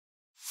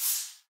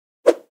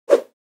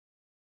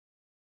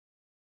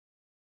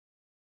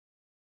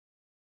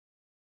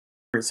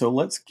Right, so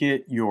let's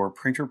get your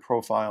printer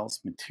profiles,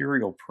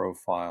 material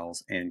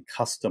profiles, and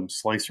custom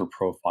slicer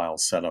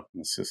profiles set up in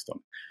the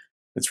system.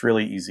 It's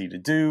really easy to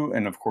do,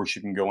 and of course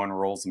you can go on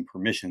roles and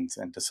permissions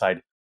and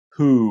decide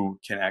who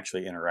can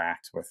actually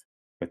interact with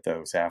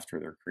those after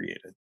they're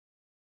created.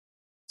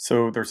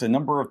 So there's a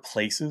number of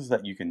places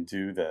that you can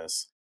do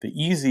this. The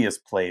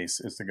easiest place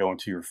is to go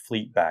into your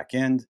Fleet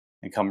backend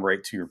and come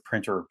right to your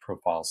printer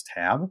profiles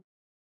tab.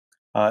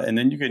 And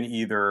then you can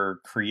either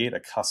create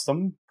a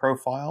custom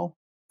profile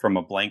from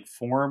a blank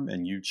form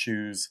and you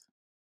choose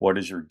what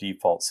is your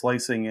default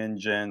slicing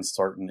engine,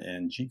 starting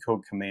in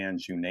G-code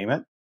commands, you name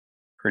it.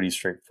 Pretty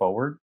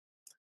straightforward.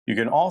 You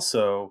can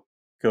also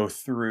go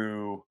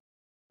through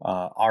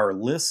our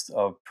list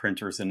of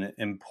printers and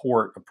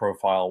import a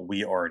profile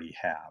we already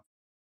have.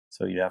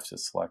 So you have to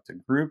select a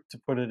group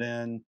to put it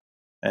in.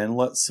 And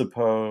let's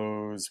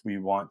suppose we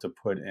want to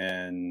put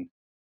in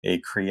a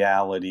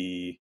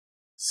Creality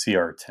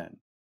CR10.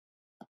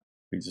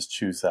 We just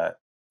choose that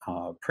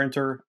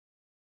printer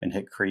and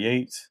hit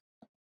create.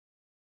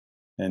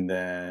 And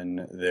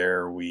then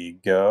there we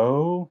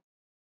go.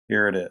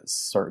 Here it is,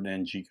 starting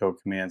in G-code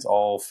commands,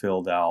 all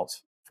filled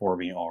out for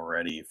me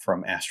already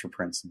from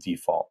AstroPrint's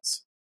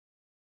defaults.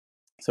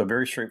 So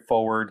very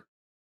straightforward.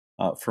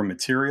 For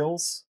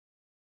materials,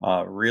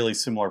 really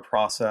similar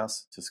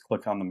process. Just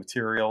click on the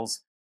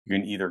materials. You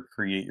can either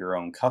create your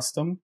own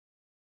custom,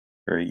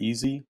 very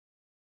easy,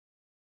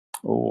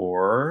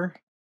 or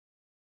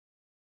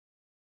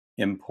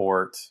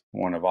import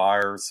one of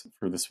ours.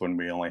 For this one,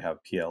 we only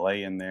have PLA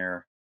in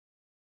there.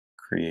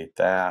 Create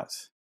that,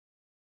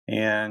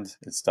 and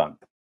it's done.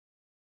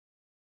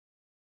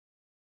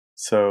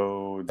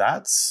 So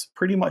that's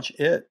pretty much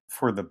it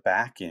for the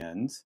back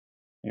end.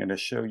 I'm going to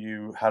show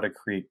you how to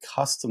create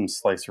custom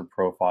slicer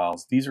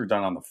profiles. These are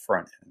done on the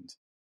front end.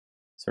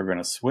 So we're going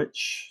to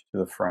switch to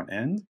the front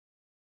end.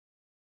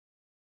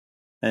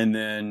 And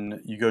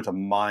then you go to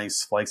My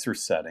Slicer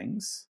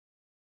Settings,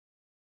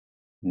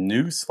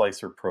 New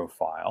Slicer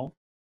Profile.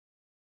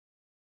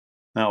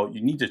 Now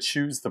you need to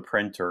choose the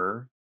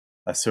printer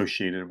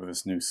associated with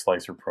this new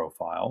slicer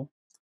profile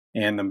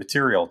and the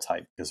material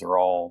type because they're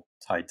all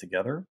tied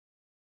together.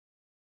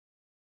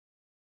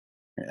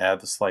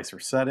 Add the slicer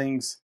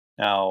settings.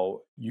 Now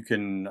you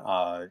can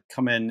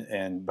come in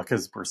and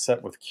because we're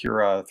set with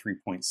Cura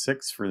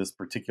 3.6 for this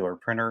particular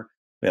printer,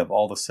 we have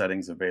all the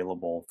settings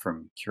available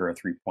from Cura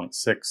 3.6.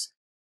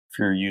 If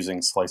you're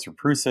using Slicer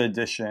Prusa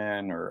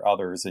Edition or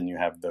others, then you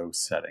have those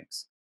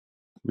settings.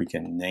 We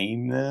can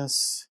name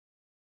this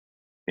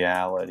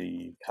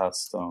Reality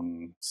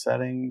Custom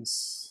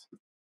Settings.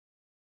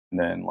 And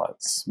then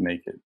let's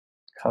make it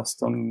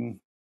custom.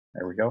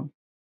 There we go.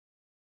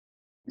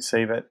 We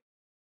save it,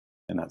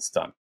 and that's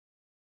done.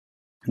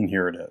 And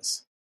here it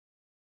is.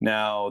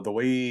 Now, the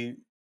way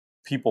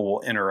people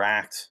will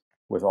interact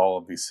with all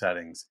of these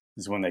settings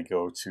is when they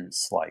go to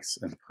slice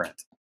and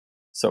print.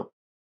 So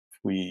if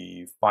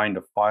we find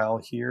a file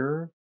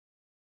here,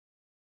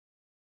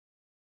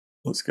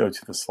 let's go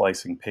to the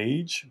slicing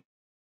page.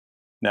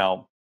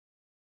 Now,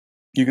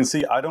 you can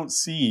see I don't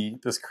see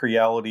this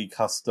Creality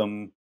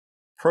custom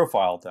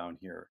profile down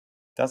here.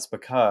 That's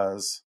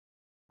because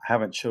I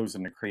haven't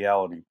chosen a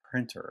Creality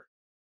printer.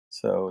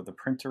 So the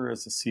printer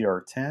is a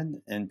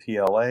CR10 in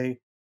PLA.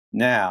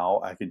 Now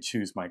I could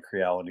choose my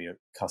Creality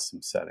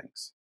custom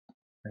settings.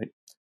 Right?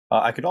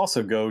 I could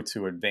also go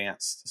to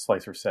advanced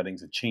slicer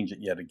settings and change it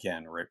yet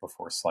again right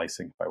before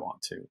slicing if I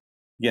want to.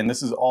 Again,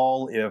 this is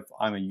all if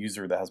I'm a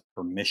user that has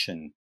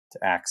permission to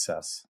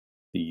access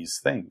these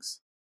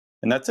things.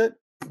 And that's it.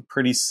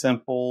 Pretty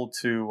simple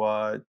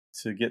to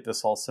get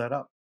this all set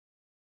up.